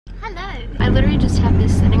Hello. I literally just have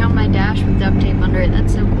this sitting on my dash with duct tape under it.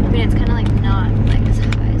 That's so cool. I mean, it's kind of like not like as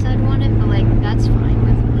high as I'd want it, but like that's fine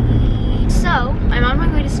with me. So I'm on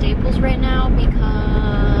my way to Staples right now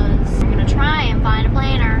because I'm gonna try and find a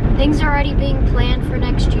planner. Things are already being planned for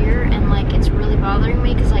next year, and like it's really bothering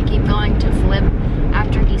me because I keep going to flip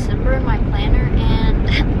after December in my planner,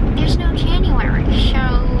 and there's no January. So,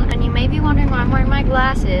 and you may be wondering why I'm wearing my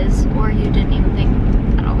glasses, or you didn't even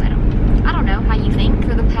think at all. I don't know how you think.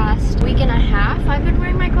 For the past week and a half, I've been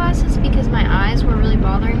wearing my glasses because my eyes were really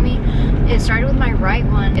bothering me. It started with my right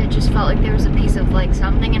one. It just felt like there was a piece of like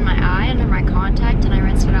something in my eye under my contact, and I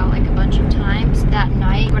rinsed it out like a bunch of times. That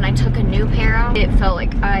night when I took a new pair out, it felt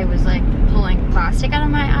like I was like pulling plastic out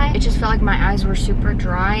of my eye. It just felt like my eyes were super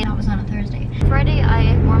dry. That was on a Thursday. Friday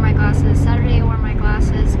I wore my glasses. Saturday I wore my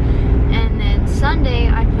glasses, and then Sunday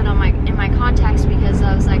I put on my contacts because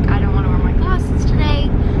I was like, I don't want to wear my glasses today.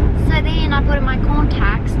 So then I put in my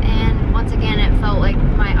contacts, and once again it felt like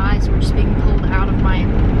my eyes were just being pulled out of my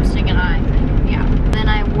stinging eye. Yeah. Then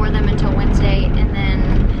I wore them until Wednesday, and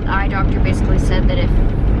then the eye doctor basically said that if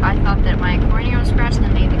I thought that my cornea was scratched and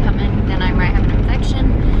then maybe come in, then I might have an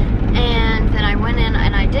infection. And then I went in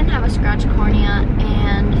and I didn't have a scratched cornea,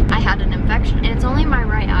 and I had an infection. And it's only my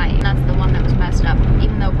right eye, and that's the one that was messed up,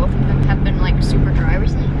 even though both of them have been like super dry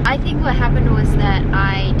recently. I think what happened was that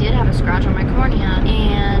I did have a scratch on my cornea,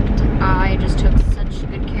 and I just took such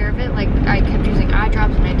good care of it. Like I kept using eye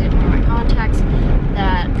drops and I didn't wear my contacts,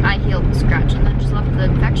 that I healed the scratch and then just left the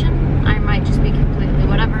infection. I might just be completely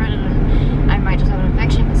whatever, and I might just have an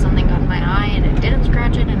infection because something got in my eye and it didn't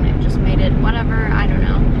scratch it and it just made it whatever. I don't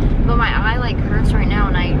know. But my eye like hurts right now,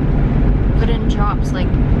 and I put in drops like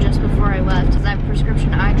just before I left because I have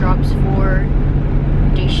prescription eye drops for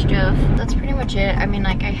this stuff. That's pretty much it. I mean,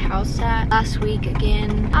 like I house sat last week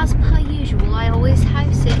again. As per usual, I always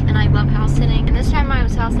house sit, and I love house sitting. And this time I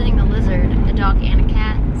was house sitting a lizard, a dog and a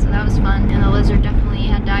cat, so that was fun. And the lizard definitely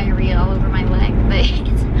had diarrhea all over my leg, but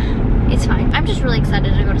it's fine. I'm just really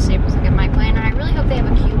excited to go to Staples and get my planner. I really hope they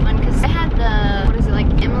have a cute one because I had the, what is it, like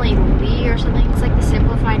Emily Lee or something? It's like the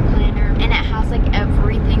simplified planner, and it has like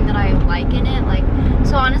everything that I like in it. Like,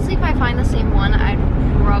 so honestly, if I find the same one, I'd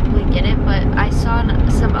probably get it, but I saw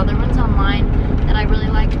some other ones online that I really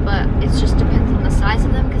liked, but it just depends on the size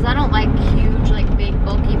of them because I don't like huge, like big,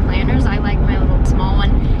 bulky planners. I like my little small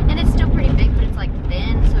one, and it's still pretty big, but it's like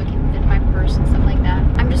thin, so it can fit my purse and stuff like that.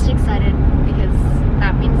 I'm just excited because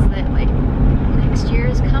that means that like next year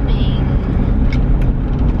is coming,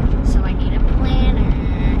 so I need a planner.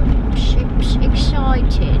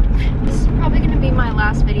 Excited. This is probably going to be my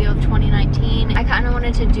last video of 2019. I kind of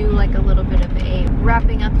wanted to do like a little bit of a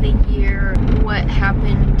wrapping up the year, what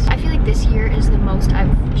happened. I feel like this year is the most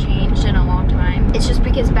I've changed in a long time. It's just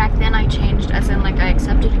because back then I changed as in like I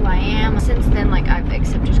accepted who I am. Since then, like I've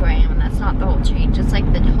accepted who I am, and that's not the whole change. It's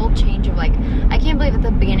like the whole change of like, I can't believe at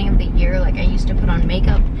the beginning of the year, like I used to put on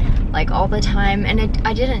makeup like all the time, and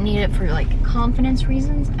I didn't need it for like confidence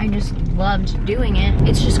reasons. I just loved doing it.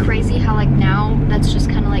 It's just crazy how like now that's just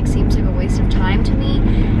kind of like seems like a waste of time to me,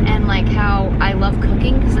 and like how I love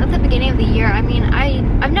cooking because at the beginning of the year, I mean,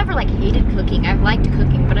 I've never like hated cooking. I've liked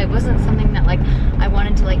cooking, but it wasn't something that like I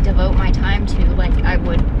wanted to like devote my time to like I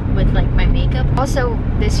would with like my makeup. Also,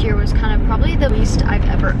 this year was kind of probably the least I've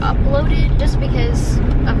ever uploaded just because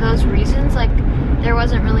of those reasons. Like there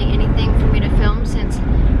wasn't really anything for me to film since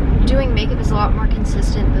doing makeup is a lot more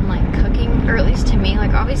consistent than like cooking, or at least to me.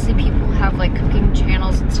 Like obviously people have like cooking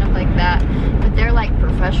channels and stuff like that, but they're like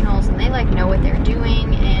professionals and they like know what they're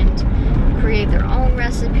doing and create their own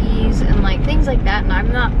recipes and like things like that, and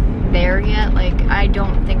I'm not there yet. Like I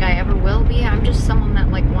don't think I ever will be. I'm just someone that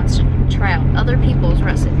like wants to try out other people's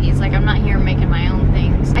recipes. Like I'm not here making my own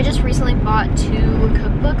things. I just recently bought 2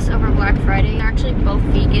 cookbooks over Black Friday. They're actually both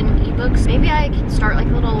vegan ebooks. Maybe I can start like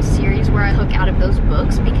a little series where I cook out of those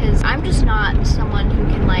books because I'm just not someone who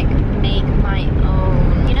can like make my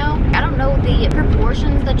own, you know? I don't know the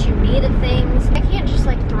proportions that you need of things. I can't just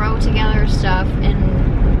like throw together stuff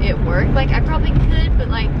and it work. Like I probably could, but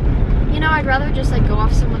like, you know, I'd rather just like go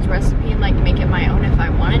off someone's recipe and like make it my own if I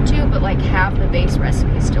wanted to, but like have the base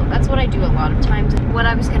recipe still. That's what I do a lot of times. What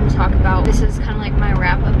I was going to talk about, this is kind of like my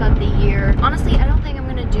wrap up of the year. Honestly, I don't think I'm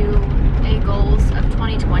going to do a goals of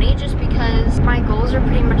 2020 just because my goals are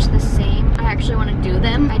pretty much the same. I actually want to do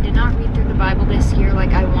them. I did not read through the Bible this year like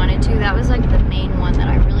I wanted to. That was like the main one that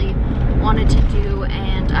I really wanted to do,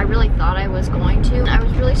 and I really thought I was going to. I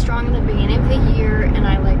was really strong in the beginning of the year, and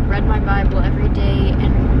I like read my Bible every day,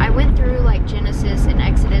 and I went through like Genesis and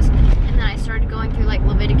Exodus, and then I started going through like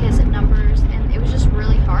Leviticus and Numbers, and it was just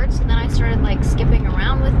really hard. So then I started like skipping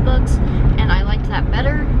around with books, and I liked that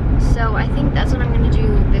better. So I think that's what I'm going to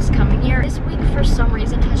do this coming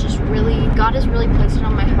has really placed it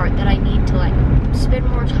on my heart that I need to like spend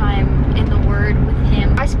more time in the Word with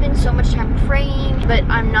Him. I spend so much time praying, but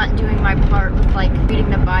I'm not doing my part with like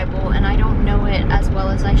reading the Bible, and I don't know it as well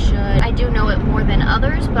as I should. I do know it more than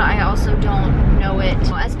others, but I also don't know it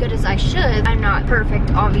as good as I should. I'm not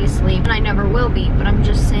perfect, obviously, and I never will be, but I'm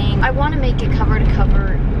just saying I want to make it cover to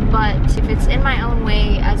cover. But if it's in my own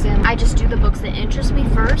way, as in I just do the books that interest me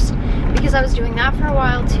first, because I was doing that for a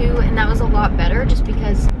while too, and that was a lot better just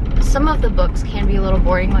because some of the books can be a little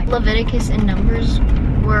boring. Like Leviticus and Numbers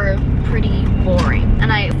were pretty boring,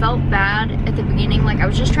 and I felt bad at the beginning. Like I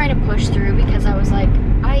was just trying to push through because I was like,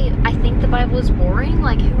 I think the Bible is boring.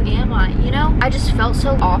 Like, who am I, you know? I just felt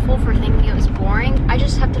so awful for thinking it was boring. I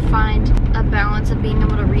just have to find a balance of being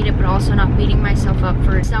able to read it, but also not beating myself up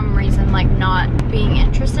for some reason, like not being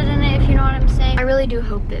interested in it, if you know what I'm saying. I really do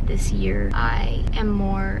hope that this year I am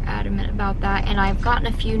more adamant about that, and I've gotten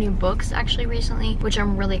a few new books actually recently, which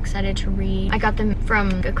I'm really excited to read. I got them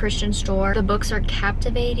from a Christian store. The books are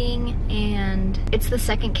captivating, and it's the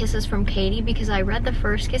second Kisses from Katie, because I read the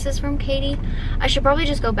first Kisses from Katie. I should probably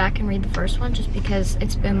just go back and read the first one just because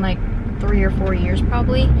it's been like 3 or 4 years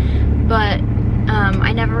probably, but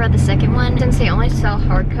I never read the second one. Since they only sell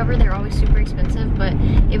hardcover, they're always super expensive, but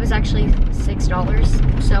it was actually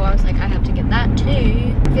 $6, so I was like, I have to get that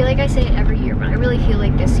too. I feel like I say it every year, but I really feel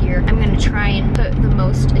like this year I'm gonna try and put the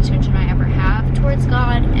most attention I ever have towards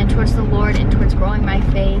God and towards the Lord and towards growing my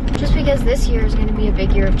faith, just because this year is gonna be a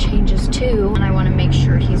big year of changes too, and I want to make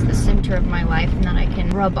sure He's the center of my life and that I can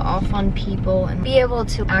rub off on people and be able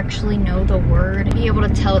to actually know the Word, be able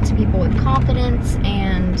to tell it to people with confidence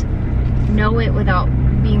and know it without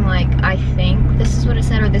being like, I think this is what it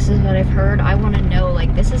said or this is what I've heard. I want to know,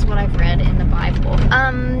 like, this is what I've read in the Bible.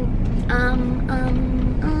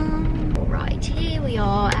 Right, here we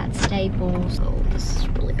are at Staples. Oh, this is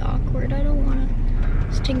really awkward. I don't want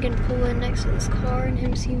to stinking pull in next to this car and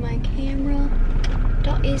him see my camera.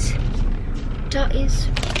 That is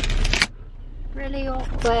really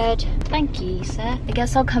awkward. Thank you, sir. I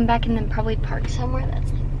guess I'll come back and then probably park somewhere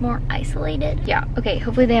that's like more isolated. Yeah, okay,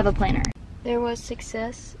 hopefully they have a planner. There was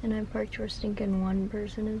success, and I parked where stinking one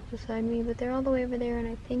person is beside me, but they're all the way over there, and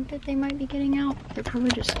I think that they might be getting out. They're probably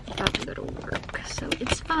just about to go to work, so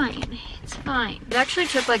it's fine. It's fine. It actually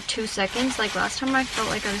took like 2 seconds. Like last time I felt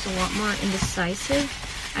like I was a lot more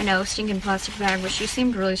indecisive. I know, stinking plastic bag, but she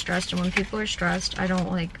seemed really stressed, and when people are stressed, I don't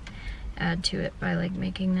like add to it by like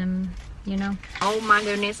making them, you know. Oh my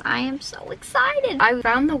goodness, I am so excited. I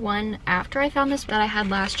found the one after I found this that I had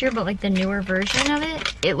last year, but like the newer version of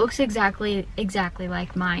it. It looks exactly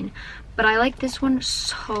like mine, but I like this one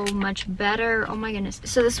so much better. Oh my goodness.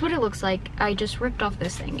 So this is what it looks like. I just ripped off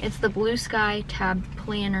this thing. It's the Blue Sky tab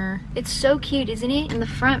planner. It's so cute, isn't it? In the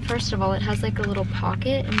front, first of all, it has like a little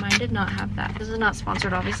pocket, and mine did not have that. This is not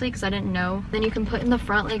sponsored, obviously, because I didn't know. Then you can put in the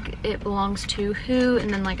front like it belongs to who,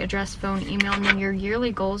 and then like address, phone, email, and then your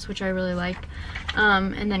yearly goals, which I really like.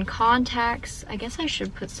 And then contacts. I guess I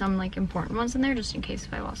should put some like important ones in there just in case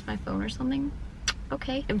if I lost my phone or something.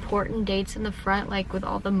 Okay. Important dates in the front, like with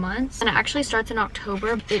all the months. And it actually starts in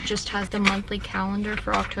October. It just has the monthly calendar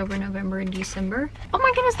for October, November, and December. Oh my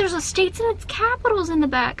goodness, there's a states and its capitals in the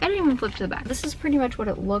back. I didn't even flip to the back. This is pretty much what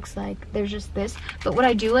it looks like. There's just this. But what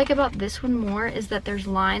I do like about this one more is that there's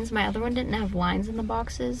lines. My other one didn't have lines in the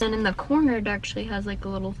boxes. And in the corner, it actually has like a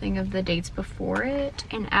little thing of the dates before it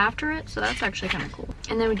and after it. So that's actually kind of cool.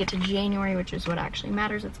 And then we get to January, which is what actually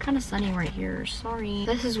matters. It's kind of sunny right here. Sorry.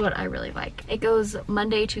 This is what I really like. It goes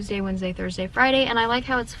Monday, Tuesday, Wednesday, Thursday, Friday, and I like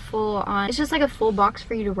how it's full on. It's just like a full box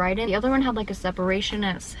for you to write in. The other one had like a separation,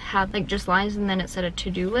 and it's had like just lines, and then it said a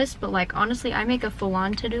to-do list. But like honestly, I make a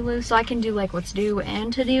full-on to-do list, so I can do like what's due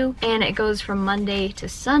and to do, and it goes from Monday to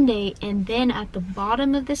Sunday. And then at the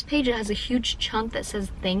bottom of this page, it has a huge chunk that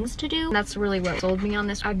says things to do. And that's really what sold me on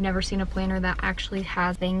this. I've never seen a planner that actually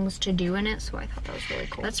has things to do in it, so I thought that was really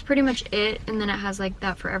cool. That's pretty much it. And then it has like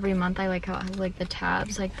that for every month. I like how it has like the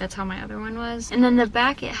tabs, like that's how my other one was. And then the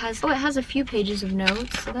back, it has a few pages of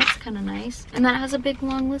notes, so that's kind of nice. And then it has a big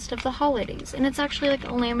long list of the holidays, and it's actually like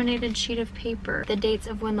a laminated sheet of paper, the dates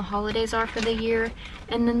of when the holidays are for the year,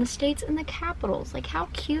 and then the states and the capitals. Like, how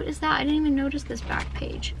cute is that? I didn't even notice this back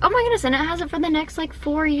page. Oh my goodness, and it has it for the next like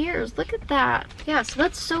 4 years. Look at that. Yeah, so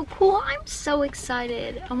that's so cool. I'm so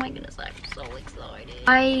excited. Oh my goodness, I'm so excited.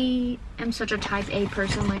 I am such a type A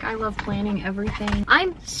person. Like, I love planning everything.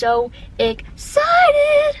 I'm so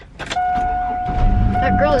excited.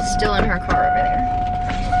 That girl is still in her car over there.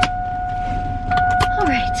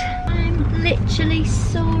 Alright. I'm literally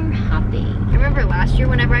so happy. I remember last year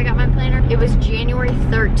whenever I got my planner, it was January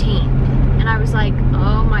 13th. And I was like,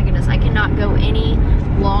 oh my goodness, I cannot go any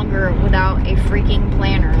longer without a freaking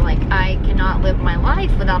planner. Like, I cannot can't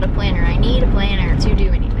life without a planner. I need a planner to do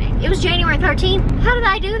anything. It was January 13th. How did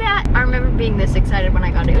I do that? I remember being this excited when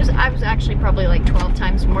I got it. I was actually probably like 12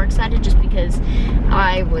 times more excited just because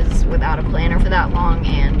I was without a planner for that long,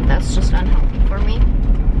 and that's just unhealthy for me.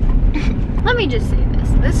 Let me just say this.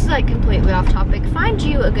 This is like completely off topic. Find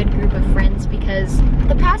you a good group of friends, because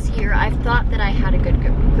the past year I've thought that I had a good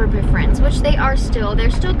group of friends, which they are still.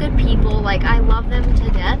 They're still good people. Like, I love them to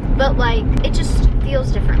death, but like, it just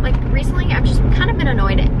feels different. Like, recently I've just kind of been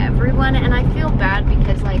annoyed at everyone, and I feel bad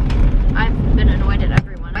because like, I've been annoyed at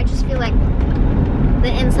everyone. I just feel like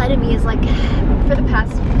the inside of me is like, for the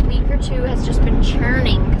past week or two has just been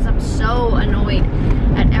churning because I'm so annoyed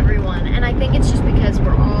at everyone. And I think it's just because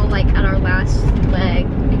we're all like at our last leg,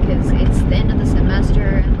 because it's the end of the semester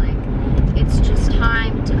and like it's just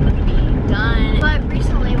time to be done. But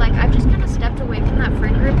recently, like, I've just kind of stepped away from that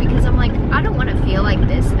friend group because I'm like, I don't want to feel like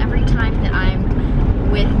this every time that I'm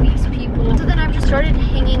with these people. So then I've just started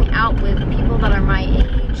hanging out with people that are my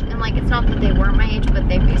age, and like, it's not that they weren't my age, but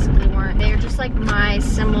they basically weren't. They're just like my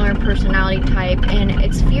similar personality type, and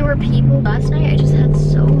it's fewer people. Last night I just had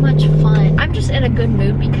so much fun. I'm just in a good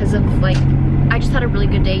mood because of like, I just had a really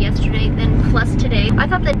good day yesterday, then plus today. I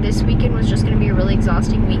thought that this weekend was just gonna be a really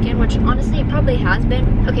exhausting weekend, which honestly it probably has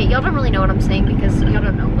been. Okay, y'all don't really know what I'm saying because y'all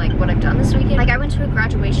don't know like what I've done this weekend. Like, I went to a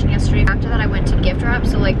graduation yesterday. After that I went to gift wrap,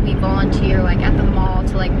 so like we volunteer like at the mall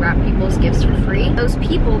to like wrap people's gifts for free. Those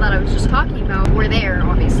people that I was just talking about were there,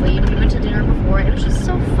 obviously. We went to dinner before, and it was just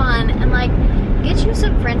so fun. And like, get you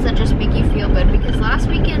some friends that just make you feel good, because last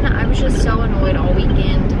weekend I was just so annoyed all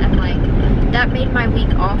weekend, and like, that made my week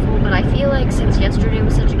awful. But I feel like since yesterday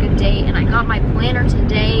was such a good day, and I got my planner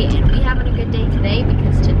today, and we having a good day today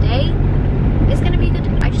because today is gonna be good.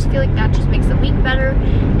 I just feel like that just makes the week better,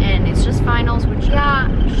 and it's just finals, which yeah,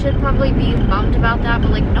 should probably be bummed about that,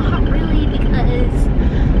 but like not really, because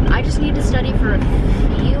I just need to study for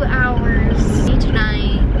a few hours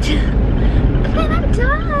tonight. And then I'm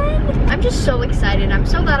done. I'm just so excited. I'm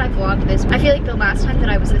so glad I vlogged this. I feel like the last time that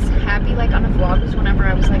I was this happy like on a vlog was whenever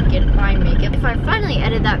I was like buying makeup. If I finally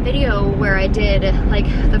edit that video where I did like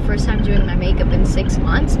the first time doing my makeup in 6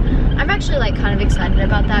 months, I'm actually like kind of excited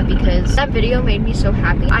about that, because that video made me so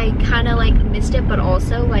happy. I kind of like missed it, but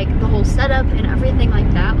also like the whole setup and everything like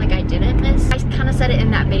that, like I didn't miss. I kind of said it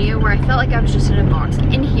in that video where I felt like I was just in a box.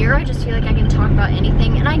 In here I just feel like I can talk about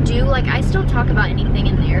anything, and I do. Like, I still talk about anything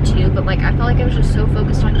in there too, but like I felt like I was just so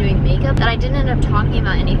focused on doing makeup that I didn't end up talking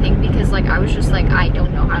about anything, because like I was just like, I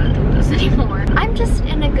don't know how to do this anymore. I'm just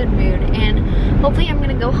in a good mood, and hopefully I'm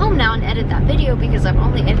gonna go home now and edit that video, because I've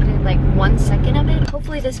only edited like 1 second of it.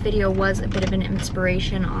 Hopefully this video was a bit of an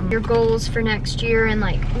inspiration on your goals for next year, and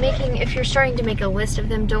like making, if you're starting to make a list of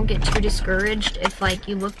them, don't get too discouraged if like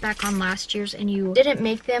you look back on last year's and you didn't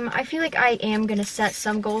make them. I feel like I am gonna set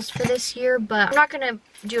some goals for this year, but I'm not gonna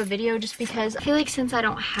do a video just because I feel like since I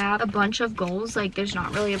don't have a bunch of goals, like there's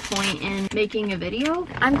not really a point in making a video.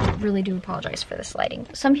 I really do apologize for this lighting.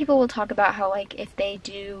 Some people will talk about how like if they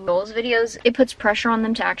do goals videos, it puts pressure on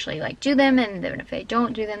them to actually like do them, and then if they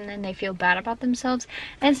don't do them, then they feel bad about themselves.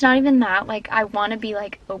 And it's not even that. Like, I want to be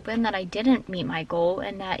like open that I didn't meet my goal,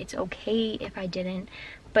 and that it's okay if I didn't,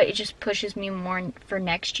 but it just pushes me more for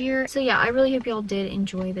next year. So yeah, I really hope y'all did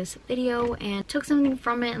enjoy this video and took something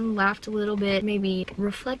from it and laughed a little bit, maybe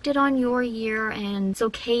reflected on your year. And it's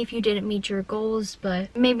okay if you didn't meet your goals,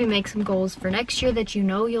 but maybe make some goals for next year that you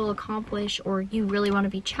know you'll accomplish, or you really want to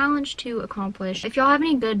be challenged to accomplish. If y'all have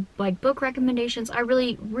any good like book recommendations, I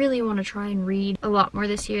really want to try and read a lot more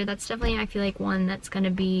this year. That's definitely, I feel like, one that's going to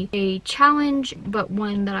be a challenge, but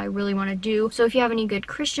one that I really want to do. So if you have any good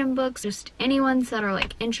Christian books, just any ones that are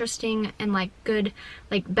like interesting and like good,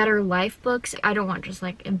 like better life books. I don't want just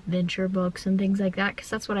like adventure books and things like that,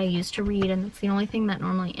 because that's what I used to read, and that's the only thing that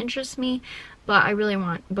normally interests me. But I really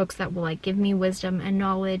want books that will like give me wisdom and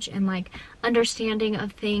knowledge and like understanding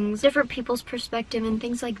of things, different people's perspective and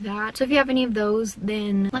things like that. So if you have any of those,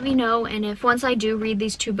 then let me know. And if once I do read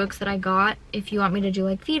these 2 books that I got, if you want me to do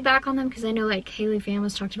like feedback on them, because I know like Haley Fan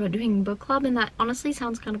was talked about doing book club, and that honestly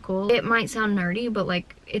sounds kind of cool. It might sound nerdy, but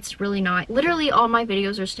like it's really not. Literally all my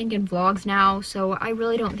videos are stinking vlogs now, so I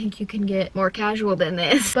really don't think you can get more casual than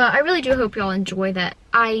this. But I really do hope y'all enjoy that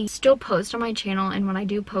I still post on my channel, and when I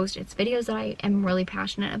do post, it's videos that I am really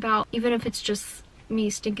passionate about, even if it's just me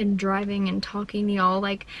stinking driving and talking to y'all.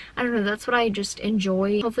 Like, I don't know, that's what I just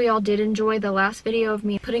enjoy. Hopefully y'all did enjoy the last video of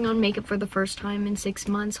me putting on makeup for the first time in 6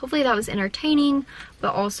 months. Hopefully that was entertaining,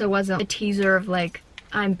 but also wasn't a teaser of like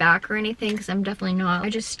I'm back or anything, because I'm definitely not. I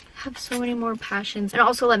just have so many more passions. And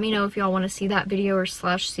also let me know if y'all want to see that video or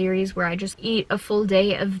slash series where I just eat a full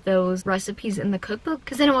day of those recipes in the cookbook,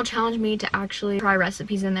 because then it will challenge me to actually try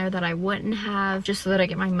recipes in there that I wouldn't have, just so that I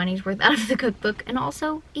get my money's worth out of the cookbook and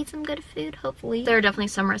also eat some good food, hopefully. There are definitely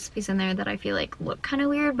some recipes in there that I feel like look kind of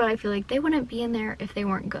weird, but I feel like they wouldn't be in there if they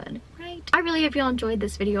weren't good. I really hope y'all enjoyed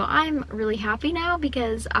this video. I'm really happy now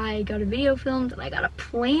because I got a video filmed and I got a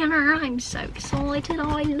planner. I'm so excited.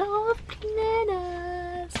 I love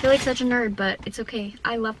planners. I feel like such a nerd, but it's okay.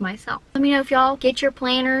 I love myself. Let me know if y'all get your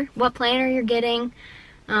planner, what planner you're getting.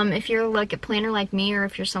 If you're like a planner like me, or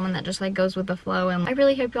if you're someone that just like goes with the flow. And I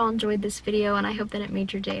really hope y'all enjoyed this video, and I hope that it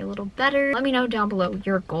made your day a little better. Let me know down below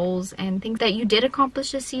your goals and things that you did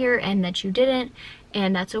accomplish this year and that you didn't,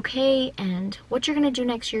 and that's okay, and what you're gonna do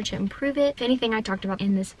next year to improve it. If anything I talked about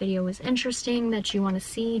in this video was interesting that you want to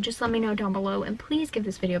see, just let me know down below, and please give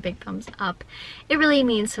this video a big thumbs up. It really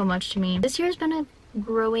means so much to me. This year has been a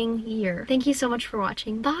growing year. Thank you so much for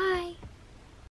watching. Bye!